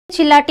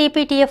జిల్లా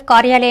టీపీటీఎఫ్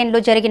కార్యాలయంలో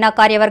జరిగిన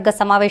కార్యవర్గ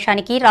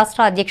సమావేశానికి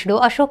రాష్ట్ర అధ్యక్షుడు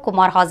అశోక్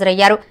కుమార్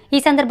హాజరయ్యారు. ఈ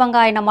సందర్భంగా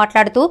ఆయన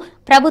మాట్లాడుతూ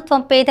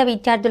ప్రభుత్వం పేద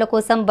విద్యార్థుల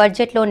కోసం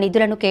బడ్జెట్లో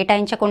నిధులను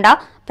కేటాయించకుండా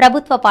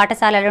ప్రభుత్వ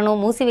పాఠశాలలను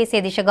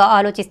మూసివేసే దిశగా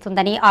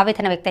ఆలోచిస్తుందని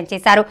ఆవేదన వ్యక్తం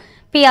చేశారు.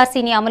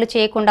 పీఆర్సీని అమలు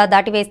చేయకుండా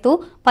దాటివేస్తూ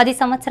 10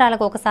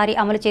 సంవత్సరాలకు ఒకసారి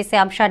అమలు చేసే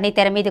అంశాన్ని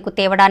తెరమీదకు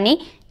తేవడాన్ని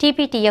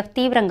టీపీటీఎఫ్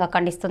తీవ్రంగా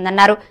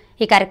ఖండిస్తుందన్నారు.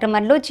 ఈ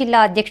కార్యక్రమంలో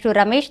జిల్లా అధ్యక్షుడు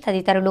రమేష్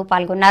తదితరులు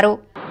పాల్గొన్నారు.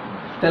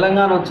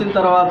 తెలంగాణ వచ్చిన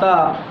తర్వాత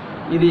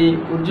ఇది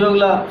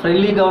ఉద్యోగుల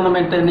ఫ్రెండ్లీ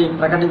గవర్నమెంట్ అని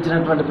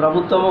ప్రకటించినటువంటి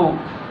ప్రభుత్వము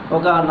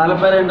ఒక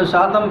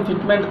 42%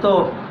 ఫిట్మెంట్తో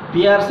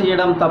పీఆర్సీ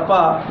చేయడం తప్ప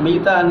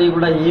మిగతా అన్నీ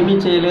కూడా ఏమీ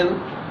చేయలేదు.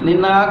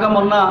 నిన్నగాక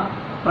మొన్న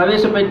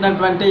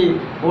ప్రవేశపెట్టినటువంటి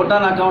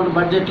ఓటాన్ అకౌంట్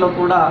బడ్జెట్లో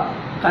కూడా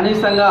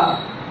కనీసంగా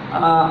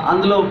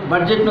అందులో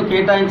బడ్జెట్ను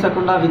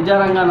కేటాయించకుండా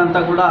విద్యారంగానంతా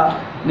కూడా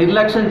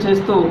నిర్లక్ష్యం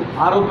చేస్తూ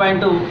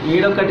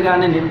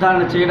 6.71గానే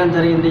నిర్ధారణ చేయడం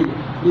జరిగింది.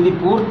 ఇది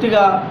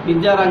పూర్తిగా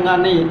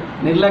విద్యారంగాన్ని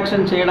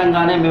నిర్లక్ష్యం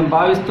చేయడంగానే మేము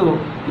భావిస్తూ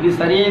ఇది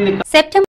సరైనది.